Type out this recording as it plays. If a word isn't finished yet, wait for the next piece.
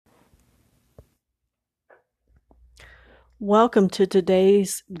Welcome to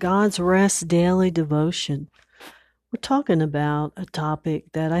today's God's Rest Daily Devotion. We're talking about a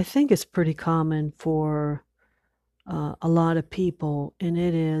topic that I think is pretty common for a lot of people, and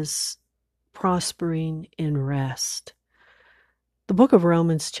it is prospering in rest. The book of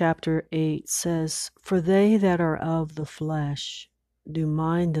Romans chapter 8 says, "For they that are of the flesh do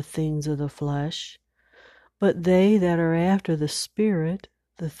mind the things of the flesh, but they that are after the Spirit,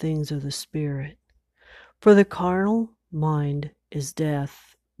 the things of the Spirit. For the carnal mind is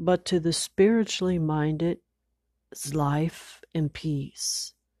death, but to the spiritually minded is life and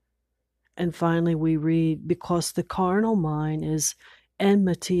peace." And finally we read, "Because the carnal mind is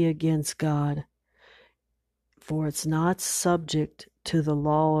enmity against God, for it's not subject to the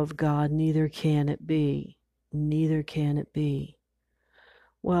law of God, neither can it be." Neither can it be.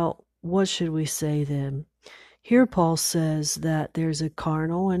 Well, what should we say then? Here Paul says that there's a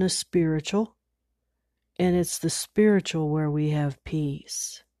carnal and a spiritual, and it's the spiritual where we have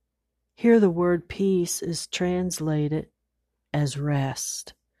peace. Here the word peace is translated as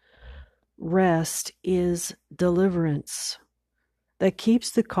rest. Rest is deliverance that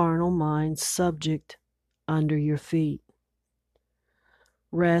keeps the carnal mind subject under your feet.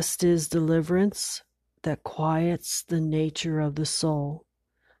 Rest is deliverance that quiets the nature of the soul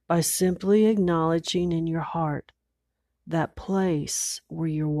by simply acknowledging in your heart that place where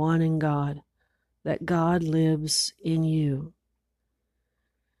you're one in God, that God lives in you.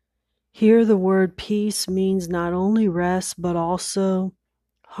 Here the word peace means not only rest, but also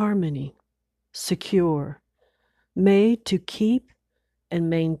harmony, secure, made to keep and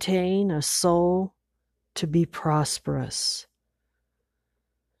maintain a soul to be prosperous.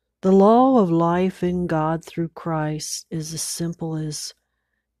 The law of life in God through Christ is as simple as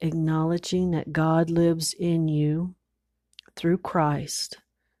acknowledging that God lives in you through Christ.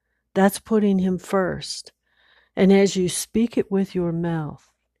 That's putting Him first. And as you speak it with your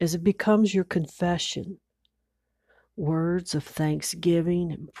mouth, as it becomes your confession, words of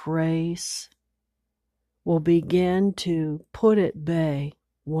thanksgiving and praise will begin to put at bay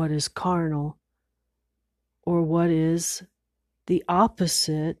what is carnal or what is the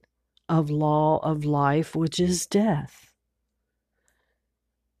opposite of law of life, which is death.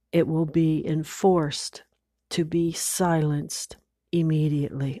 It will be enforced to be silenced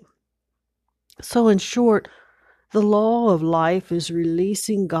immediately. So in short, the law of life is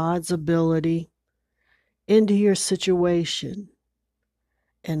releasing God's ability into your situation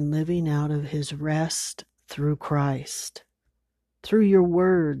and living out of His rest through Christ, through your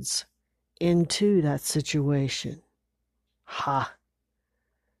words into that situation. Ha!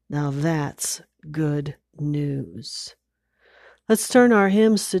 Now that's good news. Let's turn our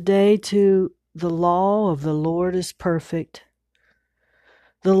hymns today to "The law of the Lord is perfect."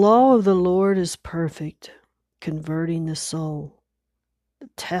 The law of the Lord is perfect, converting the soul. The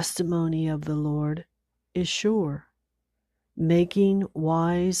testimony of the Lord is sure, making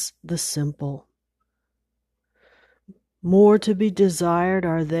wise the simple. More to be desired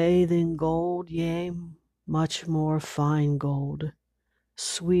are they than gold, yea, much more fine gold,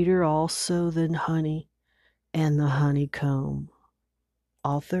 sweeter also than honey and the honeycomb.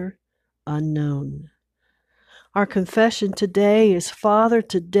 Author unknown. Our confession today is, Father,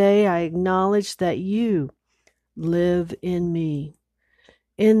 today I acknowledge that you live in me,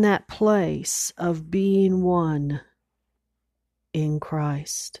 in that place of being one in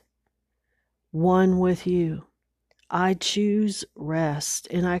Christ, one with you. I choose rest,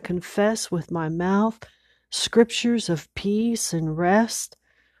 and I confess with my mouth scriptures of peace and rest,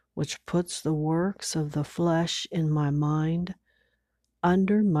 which puts the works of the flesh in my mind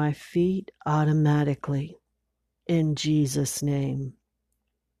under my feet automatically. In Jesus' name.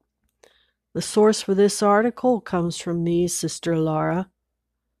 The source for this article comes from me, Sister Laura.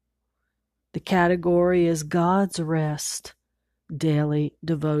 The category is God's Rest Daily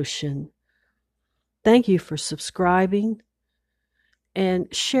Devotion. Thank you for subscribing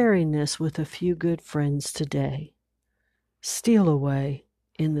and sharing this with a few good friends today. Steal away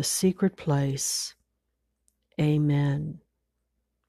in the secret place. Amen.